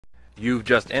You've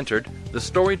just entered the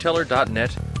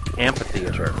Storyteller.net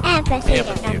Amphitheater.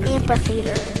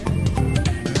 Amphitheater.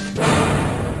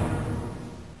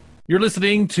 You're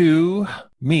listening to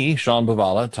me, Sean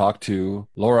Buvala, talk to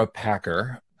Laura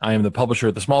Packer. I am the publisher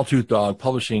at the Small Tooth Dog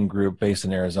Publishing Group based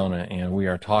in Arizona, and we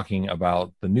are talking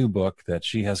about the new book that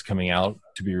she has coming out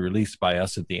to be released by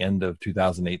us at the end of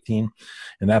 2018.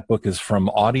 And that book is From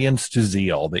Audience to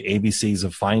Zeal, the ABCs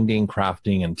of Finding,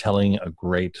 Crafting, and Telling a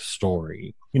Great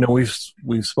Story. You know,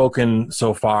 we've spoken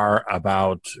so far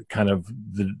about kind of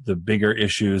the bigger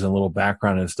issues and a little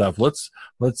background and stuff. Let's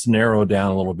narrow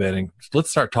down a little bit and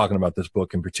let's start talking about this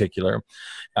book in particular.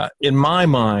 In my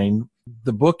mind,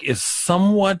 the book is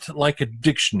somewhat like a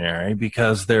dictionary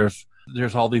because there's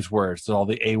all these words, all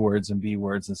the A words and B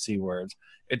words and C words.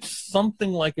 It's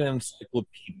something like an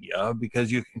encyclopedia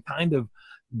because you can kind of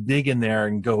dig in there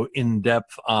and go in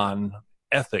depth on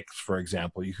ethics, for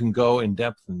example. You can go in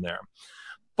depth in there.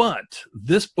 But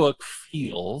this book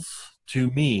feels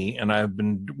to me, and I've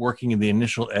been working in the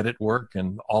initial edit work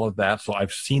and all of that, so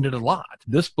I've seen it a lot.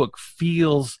 This book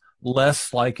feels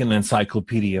less like an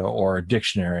encyclopedia or a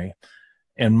dictionary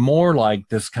and more like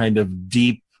this kind of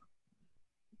deep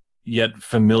yet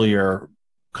familiar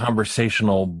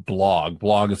conversational blog.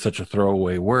 Blog is such a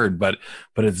throwaway word, but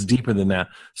it's deeper than that.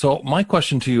 So my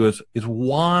question to you is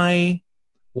why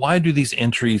do these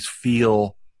entries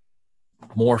feel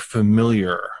more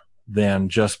familiar than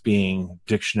just being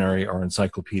dictionary or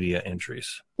encyclopedia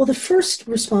entries? Well, the first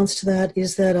response to that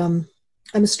is that I'm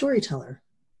a storyteller.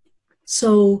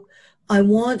 So I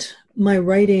want my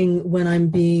writing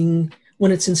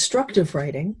when it's instructive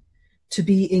writing to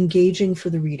be engaging for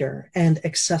the reader and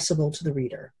accessible to the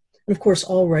reader. And of course,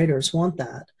 all writers want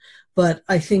that. But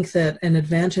I think that an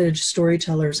advantage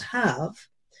storytellers have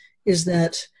is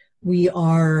that we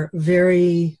are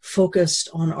very focused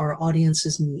on our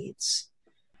audience's needs.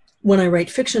 When I write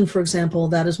fiction, for example,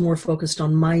 that is more focused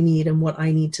on my need and what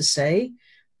I need to say,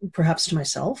 perhaps to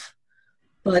myself.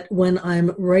 But when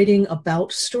I'm writing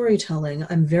about storytelling,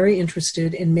 I'm very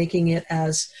interested in making it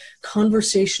as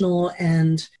conversational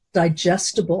and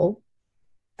digestible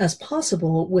as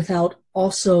possible without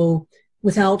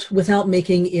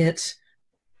making it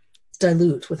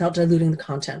dilute, without diluting the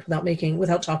content,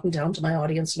 without talking down to my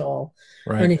audience at all,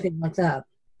 right, or anything like that.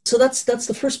 So that's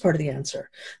the first part of the answer.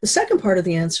 The second part of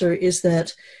the answer is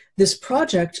that this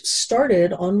project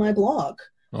started on my blog.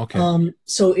 Okay.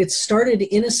 So it started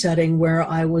in a setting where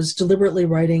I was deliberately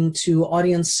writing to an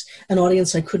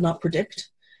audience I could not predict,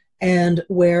 and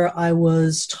where I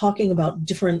was talking about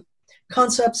different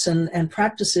concepts and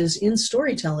practices in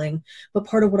storytelling. But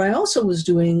part of what I also was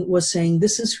doing was saying,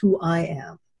 this is who I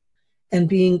am, and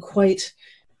being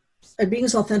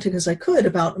as authentic as I could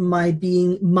about my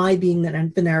being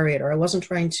the narrator. I wasn't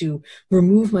trying to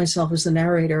remove myself as the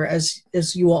narrator, as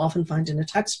you will often find in a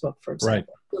textbook, for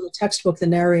example. Right. In the textbook, the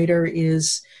narrator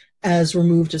is as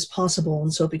removed as possible,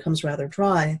 and so it becomes rather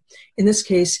dry. In this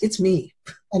case, it's me,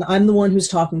 and I'm the one who's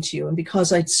talking to you. And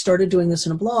because I started doing this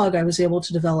in a blog, I was able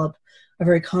to develop a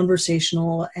very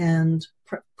conversational and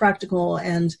practical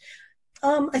and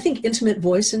I think intimate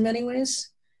voice in many ways.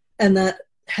 And that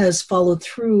has followed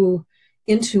through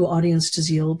into Audience to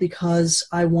Zeal because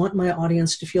I want my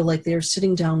audience to feel like they're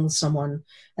sitting down with someone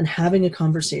and having a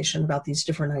conversation about these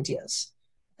different ideas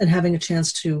and having a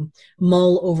chance to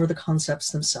mull over the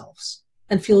concepts themselves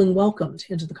and feeling welcomed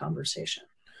into the conversation.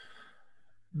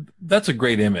 That's a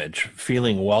great image,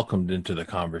 feeling welcomed into the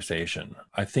conversation.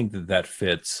 I think that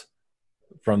fits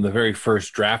from the very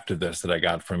first draft of this that I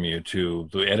got from you to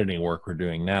the editing work we're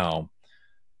doing now.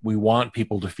 We want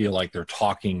people to feel like they're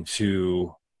talking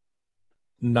to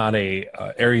not a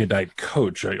erudite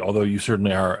coach, although you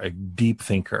certainly are a deep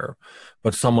thinker,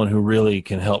 but someone who really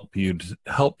can help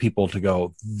people to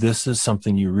go, this is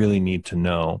something you really need to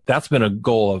know. That's been a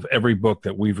goal of every book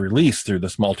that we've released through the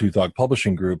Small Tooth Dog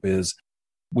Publishing Group is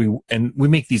we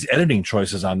make these editing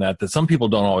choices on that some people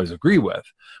don't always agree with,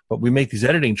 but we make these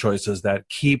editing choices that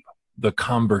keep the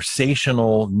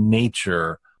conversational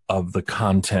nature of the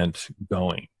content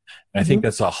going. And I think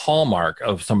that's a hallmark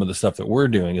of some of the stuff that we're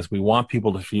doing is we want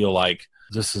people to feel like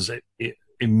this is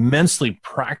immensely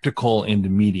practical and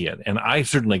immediate. And I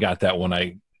certainly got that when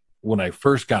I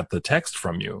first got the text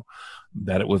from you,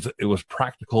 that it was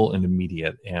practical and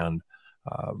immediate. And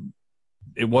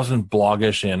it wasn't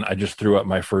bloggish and I just threw up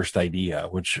my first idea,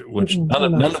 which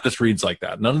none of this reads like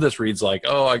that. None of this reads like,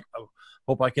 oh, I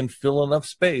hope I can fill enough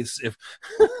space.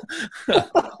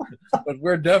 But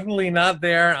we're definitely not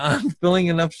there on filling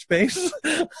enough space.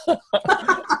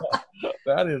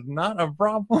 that is not a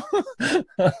problem.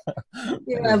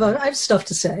 Yeah, but I have stuff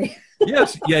to say.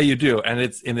 Yes, yeah, you do. And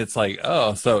it's like,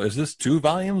 oh, so is this 2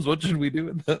 volumes? What should we do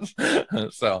with this?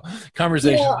 So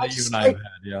conversations that you and I have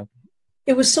had, yeah.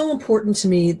 It was so important to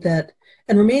me that,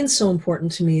 and remains so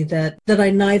important to me, that I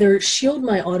neither shield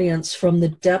my audience from the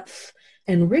depth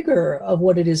and rigor of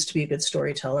what it is to be a good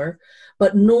storyteller,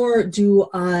 but nor do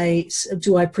I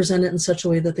present it in such a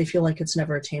way that they feel like it's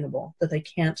never attainable, that they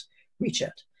can't reach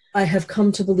it. I have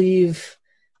come to believe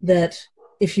that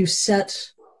if you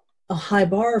set a high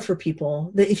bar for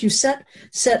people, that if you set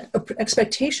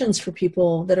expectations for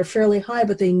people that are fairly high,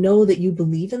 but they know that you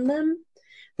believe in them,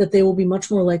 that they will be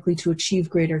much more likely to achieve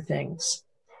greater things.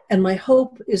 And my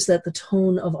hope is that the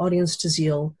tone of Audience to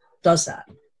Zeal does that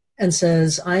and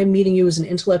says, I'm meeting you as an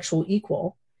intellectual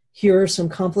equal. Here are some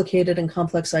complicated and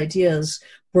complex ideas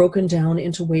broken down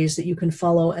into ways that you can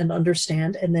follow and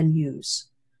understand and then use.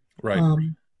 Right.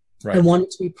 I want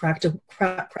it to be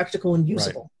practical and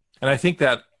usable. Right. And I think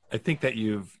that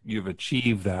you've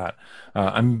achieved that.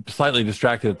 I'm slightly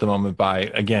distracted at the moment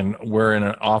by, again, we're in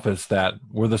an office that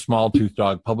we're the Small Tooth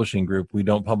Dog Publishing Group. We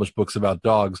don't publish books about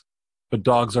dogs, but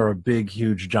dogs are a big,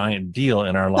 huge, giant deal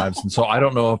in our lives. And so I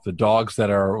don't know if the dogs that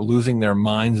are losing their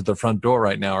minds at the front door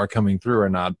right now are coming through or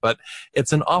not, but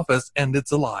it's an office and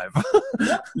it's alive.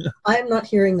 I'm not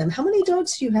hearing them. How many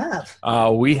dogs do you have?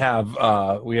 We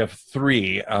have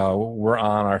 3. We're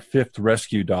on our 5th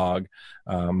rescue dog.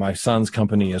 My son's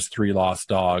company is 3 Lost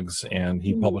Dogs, and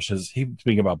he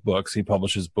speaking about books, he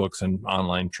publishes books and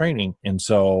online training. And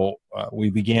so we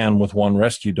began with 1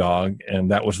 rescue dog, and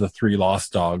that was the 3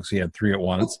 Lost Dogs. He had 3 at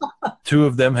once. 2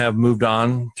 of them have moved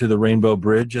on to the Rainbow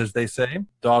Bridge, as they say.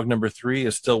 Dog number 3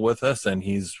 is still with us, and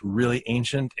he's really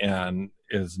ancient and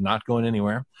is not going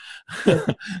anywhere.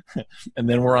 And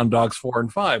then we're on dogs 4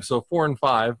 and 5. So 4 and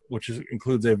 5, which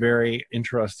includes a very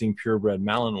interesting purebred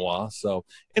Malinois. So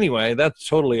anyway, that's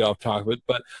totally off topic,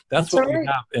 but that's what we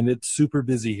have, and it's super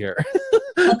busy here.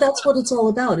 But that's what it's all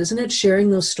about, isn't it?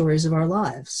 Sharing those stories of our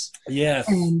lives.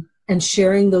 Yes. And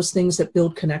sharing those things that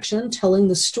build connection, telling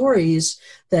the stories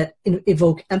that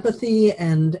evoke empathy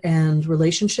and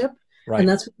relationship. Right. And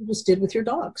that's what you just did with your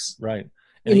dogs. Right.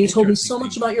 And you told me so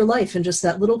much about your life in just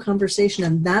that little conversation.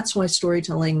 And that's why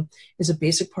storytelling is a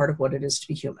basic part of what it is to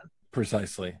be human.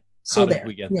 Precisely. So how did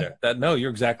we get there? No, you're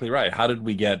exactly right. How did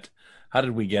we get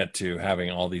to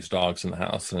having all these dogs in the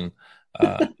house, and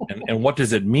what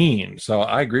does it mean? So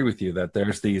I agree with you that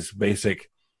there's these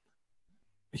basic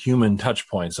human touch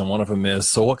points. And one of them is,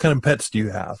 so what kind of pets do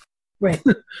you have? Right.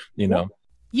 You know,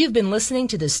 you've been listening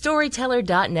to the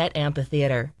Storyteller.net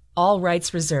Amphitheater. All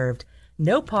rights reserved.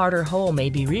 No part or whole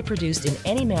may be reproduced in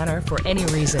any manner for any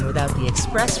reason without the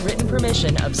express written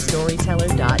permission of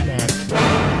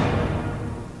Storyteller.net.